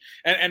message?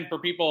 And for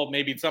people,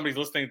 maybe somebody's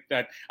listening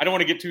that I don't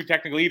want to get too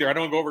technical either. I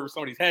don't want to go over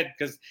somebody's head,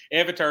 because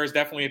avatar is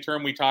definitely a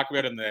term we talk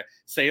about in the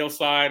sales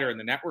side or in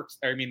the networks,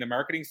 the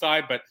marketing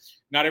side, but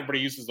not everybody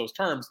uses those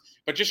terms.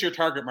 But just your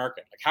target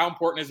market. Like, how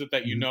important is it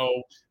that you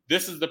know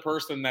this is the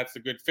person that's a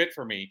good fit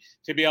for me,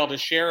 to be able to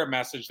share a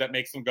message that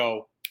makes them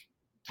go,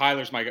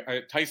 Tyson's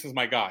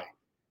my guy.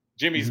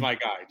 Jimmy's my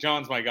guy,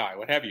 John's my guy,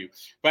 what have you.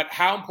 But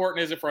how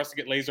important is it for us to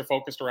get laser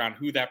focused around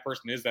who that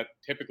person is that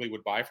typically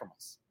would buy from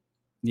us?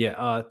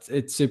 Yeah,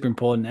 it's super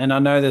important. And I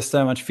know there's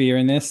so much fear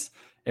in this.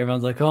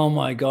 Everyone's like, oh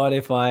my God,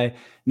 if I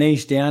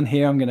niche down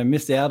here, I'm going to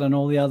miss out on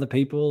all the other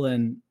people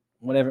and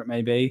whatever it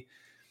may be.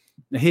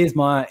 Now, here's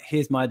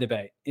my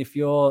debate. If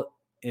you're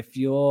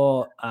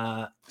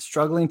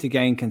struggling to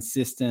gain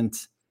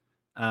consistent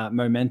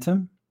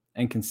momentum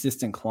and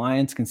consistent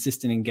clients,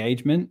 consistent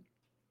engagement,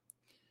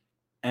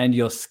 and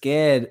you're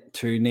scared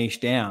to niche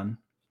down,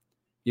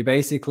 you're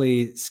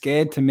basically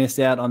scared to miss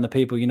out on the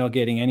people you're not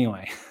getting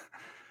anyway.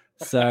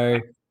 So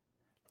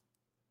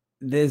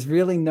there's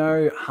really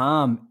no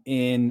harm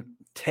in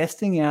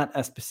testing out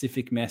a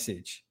specific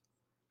message.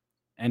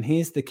 And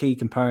here's the key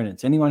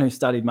components. Anyone who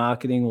studied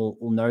marketing will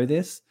know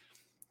this.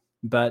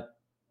 But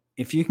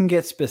if you can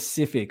get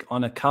specific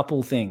on a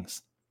couple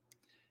things,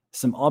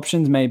 some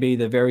options may be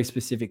the very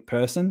specific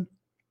person.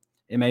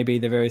 It may be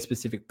the very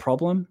specific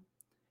problem.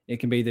 It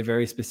can be the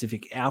very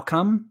specific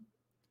outcome,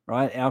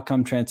 right?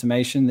 Outcome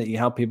transformation that you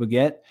help people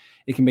get.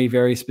 It can be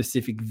very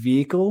specific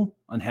vehicle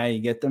on how you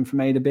get them from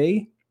A to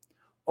B,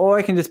 or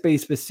it can just be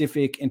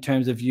specific in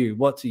terms of you.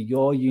 What's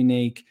your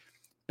unique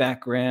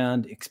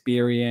background,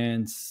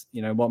 experience,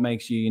 what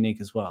makes you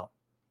unique as well.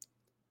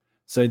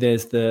 So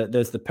there's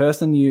the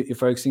person you're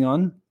focusing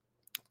on,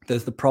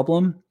 there's the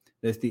problem,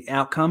 there's the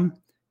outcome,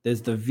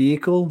 there's the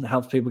vehicle that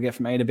helps people get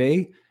from A to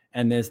B,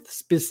 and there's the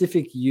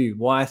specific you.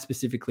 Why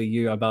specifically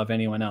you above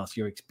anyone else?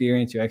 Your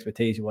experience, your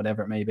expertise, or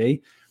whatever it may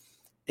be.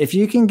 If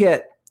you can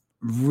get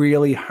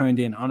really honed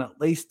in on at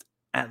least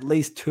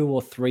 2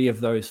 or 3 of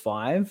those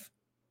 5,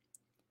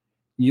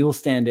 you'll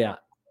stand out.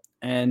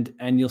 And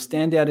you'll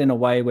stand out in a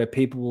way where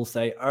people will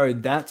say, oh,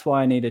 that's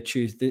why I need to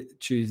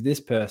choose this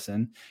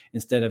person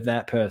instead of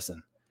that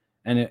person.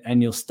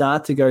 And you'll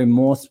start to go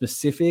more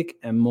specific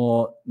and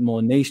more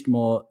niched,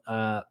 more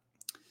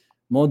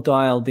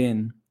dialed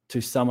in to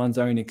someone's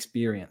own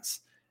experience.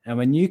 And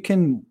when you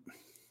can,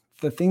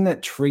 the thing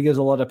that triggers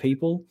a lot of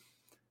people,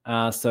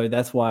 so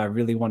that's why I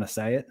really want to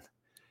say it,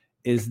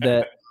 is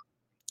that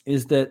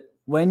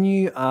when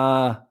you're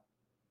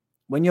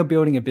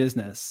building a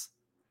business,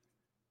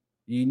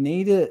 you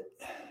need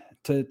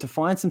to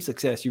find some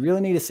success. You really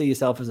need to see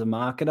yourself as a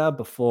marketer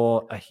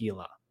before a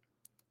healer.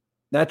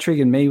 That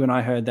triggered me when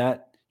I heard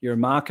that. You're a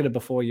marketer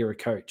before you're a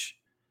coach.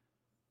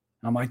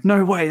 I'm like,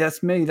 no way,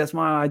 that's me. That's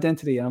my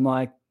identity. And I'm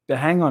like, but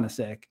hang on a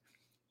sec.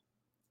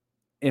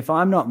 if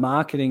I'm not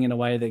marketing in a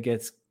way that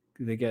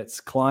gets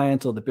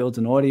clients or that builds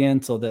an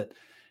audience or that,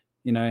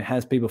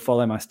 has people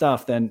follow my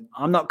stuff, then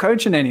I'm not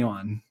coaching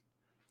anyone.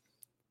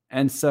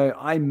 And so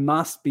I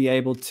must be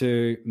able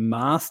to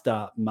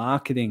master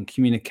marketing,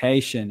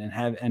 communication,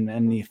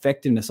 and the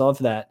effectiveness of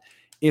that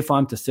if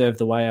I'm to serve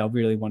the way I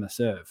really want to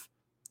serve.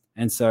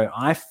 And so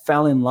I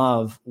fell in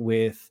love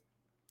with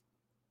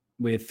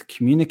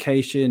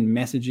communication,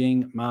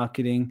 messaging,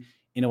 marketing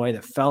in a way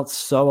that felt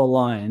so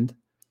aligned,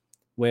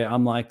 where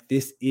I'm like,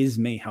 this is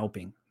me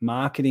helping.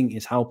 Marketing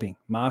is helping.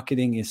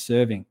 Marketing is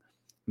serving.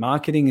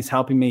 Marketing is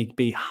helping me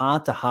be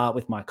heart to heart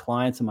with my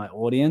clients and my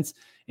audience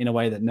in a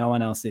way that no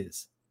one else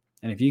is.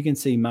 And if you can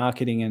see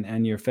marketing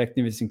and your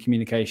effectiveness in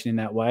communication in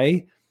that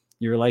way,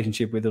 your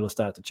relationship with it will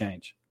start to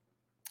change.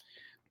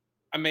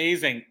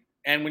 Amazing.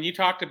 And when you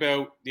talked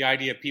about the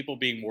idea of people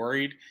being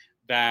worried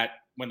that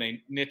when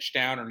they niche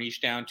down or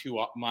niche down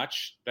too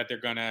much, that they're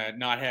going to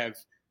not have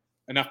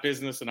enough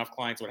business, enough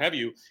clients, what have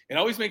you, it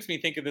always makes me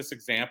think of this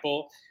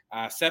example.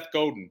 Seth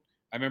Godin,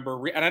 I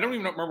remember, and I don't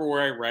even remember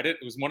where I read it.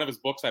 It was one of his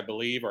books, I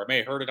believe, or I may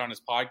have heard it on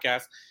his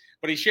podcast.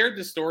 But he shared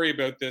this story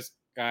about this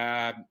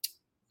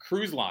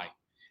cruise line.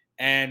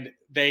 And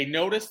they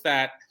noticed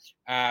that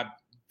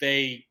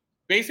they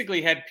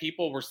basically had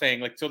people were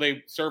saying, like, so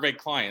they surveyed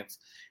clients,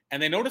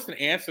 and they noticed an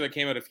answer that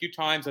came out a few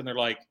times, and they're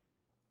like,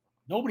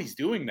 nobody's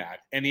doing that.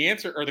 And the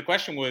answer or the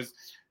question was,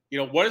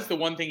 what is the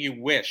one thing you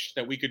wish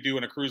that we could do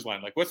in a cruise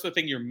line? Like, what's the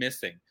thing you're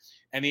missing?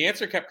 And the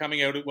answer kept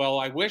coming out, well,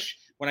 I wish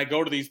when I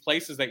go to these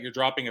places that you're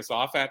dropping us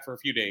off at for a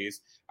few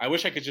days, I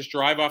wish I could just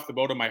drive off the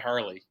boat on my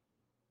Harley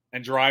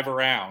and drive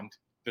around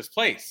this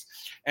place.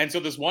 And so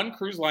this one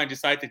cruise line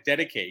decided to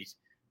dedicate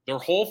their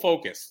whole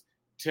focus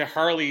to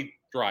Harley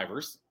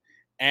drivers.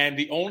 And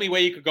the only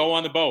way you could go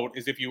on the boat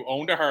is if you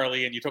owned a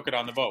Harley and you took it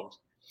on the boat.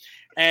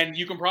 And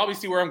you can probably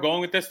see where I'm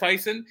going with this,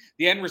 Tyson.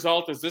 The end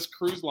result is this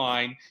cruise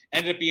line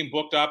ended up being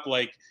booked up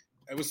like,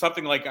 it was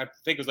something like, I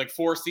think it was like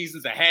 4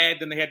 seasons ahead.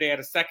 Then they had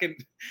a second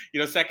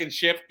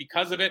shift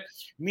because of it.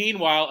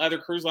 Meanwhile, other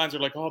cruise lines are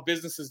like, oh,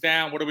 business is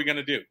down. What are we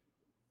going to do?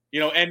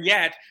 And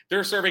yet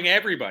they're serving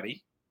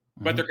everybody,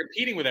 but they're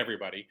competing with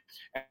everybody.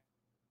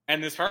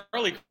 And this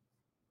Harley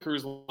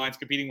cruise line's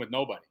competing with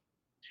nobody.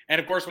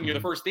 And of course, when you're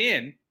the first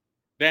in,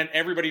 then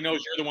everybody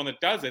knows you're the one that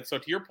does it. So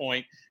to your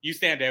point, you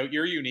stand out,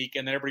 you're unique,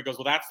 and then everybody goes,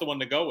 well, that's the one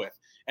to go with.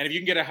 And if you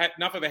can get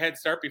enough of a head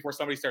start before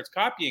somebody starts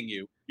copying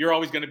you, you're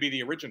always going to be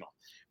the original.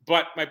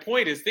 But my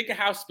point is, think of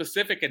how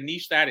specific a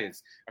niche that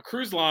is. A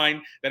cruise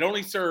line that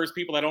only serves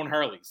people that own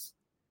Harleys,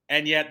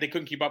 and yet they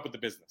couldn't keep up with the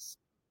business.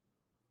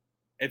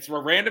 It's a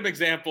random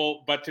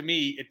example, but to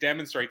me, it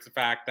demonstrates the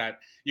fact that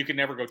you can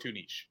never go too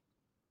niche.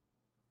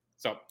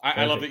 So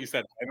I love that you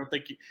said that. I don't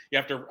think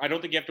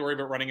you have to worry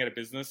about running out of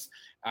business.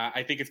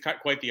 I think it's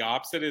quite the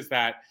opposite, is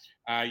that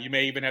you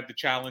may even have the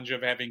challenge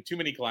of having too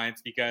many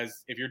clients,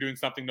 because if you're doing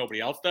something nobody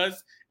else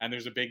does and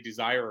there's a big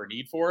desire or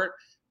need for it,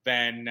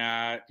 then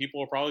people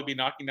will probably be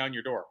knocking down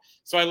your door.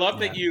 So I love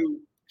that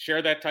you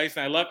share that,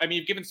 Tyson.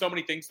 You've given so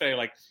many things today,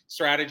 like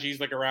strategies,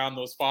 like around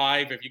those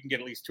 5. If you can get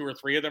at least 2 or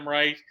 3 of them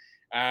right,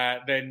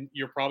 then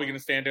you're probably going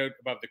to stand out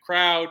above the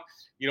crowd.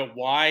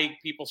 Why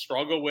people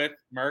struggle with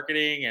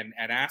marketing and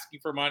asking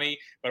for money,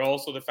 but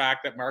also the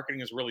fact that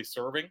marketing is really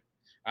serving.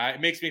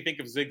 It makes me think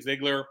of Zig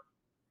Ziglar.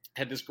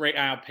 Had this great,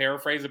 I'll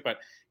paraphrase it, but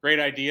great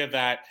idea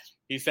that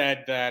he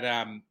said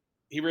that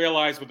he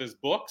realized with his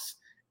books,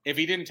 if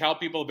he didn't tell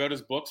people about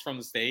his books from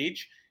the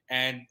stage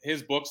and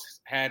his books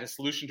had a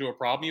solution to a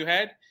problem you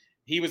had,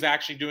 he was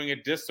actually doing a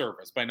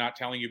disservice by not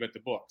telling you about the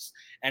books.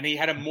 And he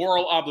had a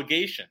moral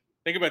obligation.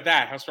 Think about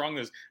that, how strong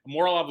this is. A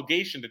moral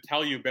obligation to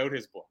tell you about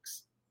his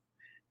books.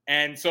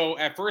 And so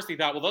at first he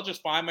thought, well, they'll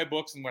just find my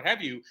books and what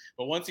have you.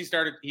 But once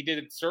he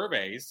did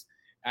surveys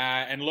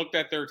and looked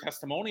at their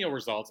testimonial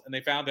results, and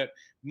they found that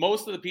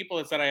most of the people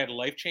that said I had a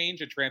life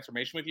change and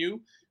transformation with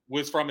you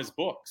was from his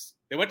books.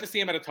 They went to see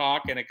him at a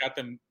talk and it got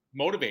them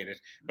motivated,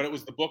 but it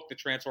was the book that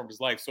transformed his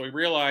life. So he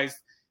realized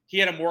he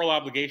had a moral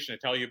obligation to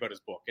tell you about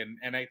his book.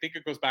 And I think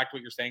it goes back to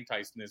what you're saying,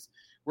 Tyson, is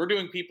we're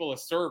doing people a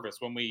service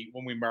when we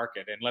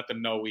market and let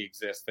them know we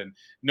exist and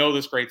know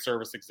this great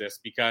service exists,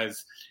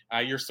 because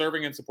you're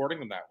serving and supporting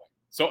them that way.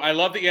 So I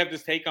love that you have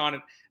this take on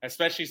it,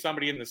 especially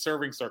somebody in the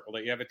serving circle,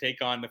 that you have a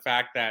take on the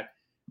fact that,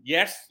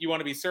 yes, you want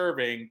to be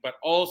serving, but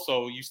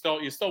also you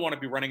still want to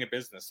be running a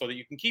business so that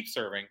you can keep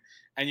serving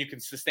and you can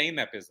sustain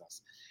that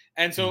business.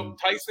 And so,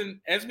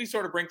 Tyson, as we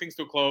sort of bring things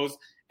to a close,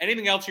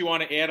 anything else you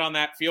want to add on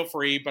that, feel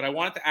free. But I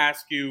wanted to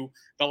ask you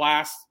the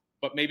last,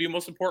 but maybe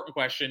most important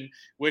question,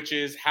 which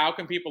is, how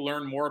can people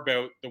learn more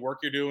about the work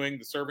you're doing,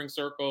 the serving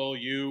circle,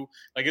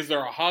 is there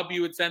a hub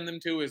you would send them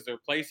to? Is there a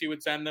place you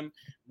would send them?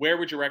 Where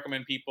would you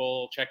recommend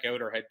people check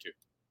out or head to?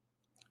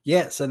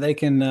 Yeah, so they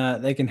can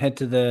head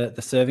to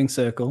the serving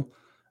circle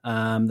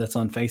that's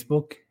on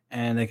Facebook,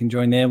 and they can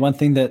join there. One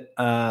thing that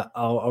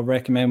I'll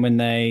recommend when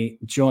they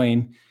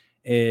join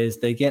is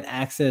they get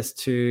access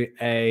to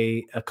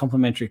a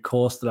complimentary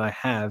course that I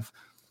have,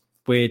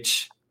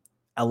 which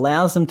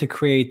allows them to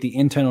create the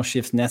internal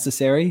shifts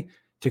necessary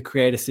to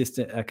create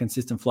a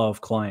consistent flow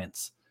of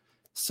clients.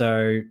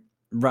 So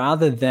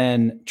rather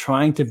than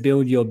trying to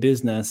build your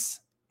business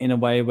in a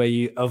way where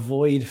you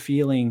avoid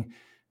feeling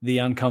the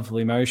uncomfortable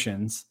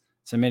emotions.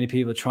 So many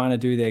people are trying to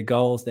do their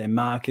goals, their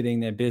marketing,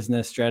 their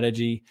business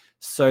strategy,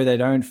 so they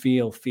don't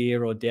feel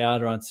fear or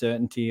doubt or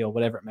uncertainty or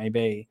whatever it may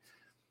be.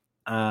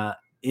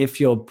 If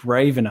you're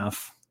brave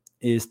enough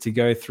is to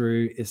go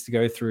through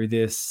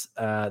this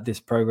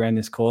program,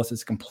 this course.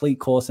 It's a complete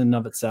course in and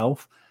of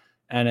itself,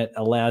 and it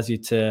allows you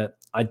to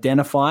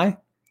identify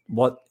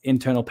what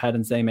internal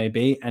patterns they may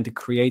be and to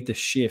create the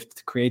shift,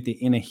 to create the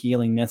inner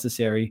healing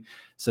necessary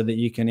so that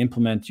you can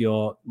implement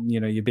your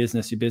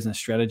business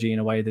strategy in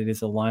a way that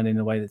is aligned, in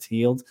a way that's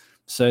healed,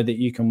 so that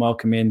you can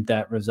welcome in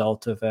that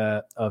result of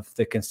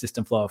the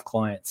consistent flow of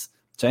clients.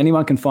 So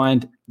anyone can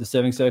find the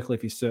Serving Circle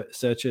if you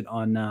search it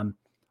on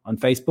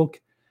Facebook.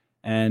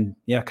 And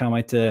yeah, I can't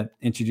wait to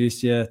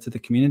introduce you to the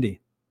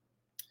community.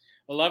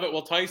 I love it.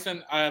 Well,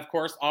 Tyson, of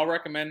course, I'll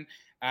recommend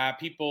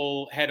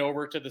people head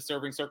over to the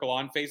Serving Circle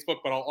on Facebook,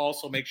 but I'll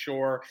also make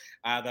sure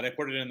that I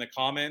put it in the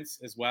comments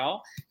as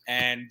well.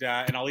 And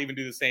I'll even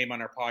do the same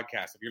on our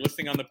podcast. If you're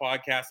listening on the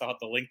podcast, I'll have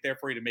the link there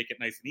for you to make it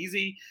nice and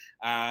easy.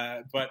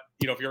 But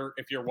if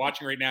you're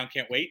watching right now and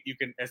can't wait, you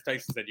can, as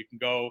Tyson said, you can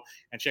go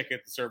and check out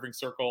the Serving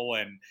Circle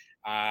and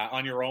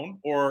on your own.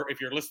 Or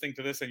if you're listening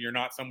to this and you're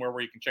not somewhere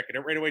where you can check it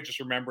out right away, just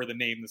remember the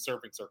name, the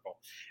Serving Circle,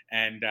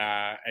 and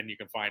you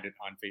can find it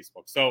on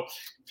Facebook. So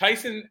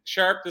Tyson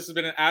Sharp, this has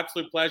been an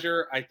absolute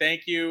pleasure. I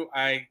thank you.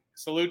 I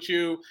salute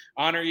you,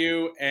 honor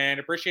you, and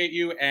appreciate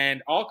you.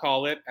 And I'll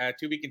call it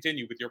to be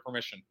continued with your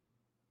permission.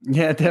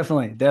 Yeah,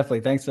 definitely.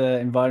 Thanks for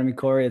inviting me,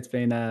 Corey. It's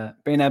been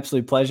an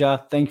absolute pleasure.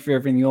 Thank you for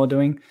everything you're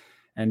doing,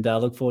 and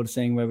look forward to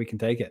seeing where we can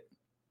take it.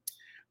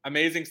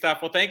 Amazing stuff.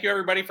 Well, thank you,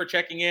 everybody, for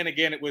checking in.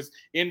 Again, it was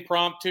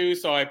impromptu,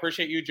 so I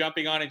appreciate you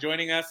jumping on and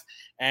joining us.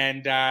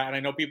 And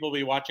I know people will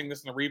be watching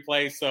this in the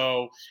replay,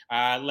 so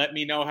let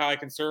me know how I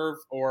can serve,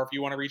 or if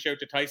you want to reach out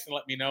to Tyson,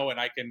 let me know, and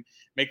I can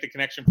make the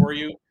connection for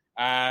you.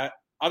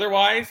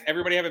 Otherwise,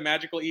 everybody have a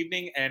magical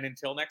evening, and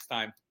until next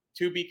time,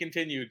 to be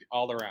continued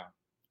all around.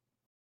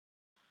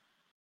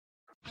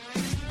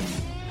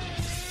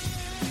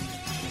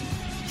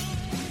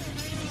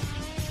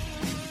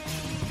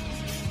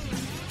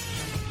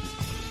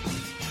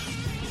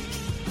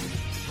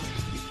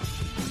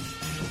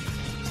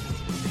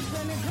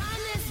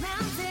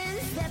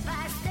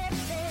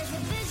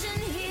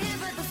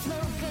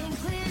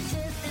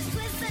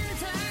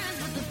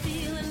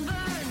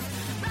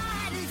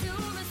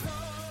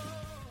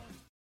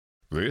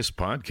 This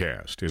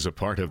podcast is a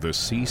part of the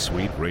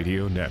C-Suite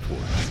Radio Network.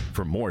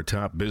 For more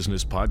top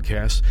business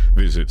podcasts,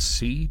 visit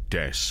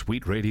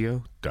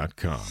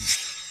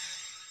c-suiteradio.com.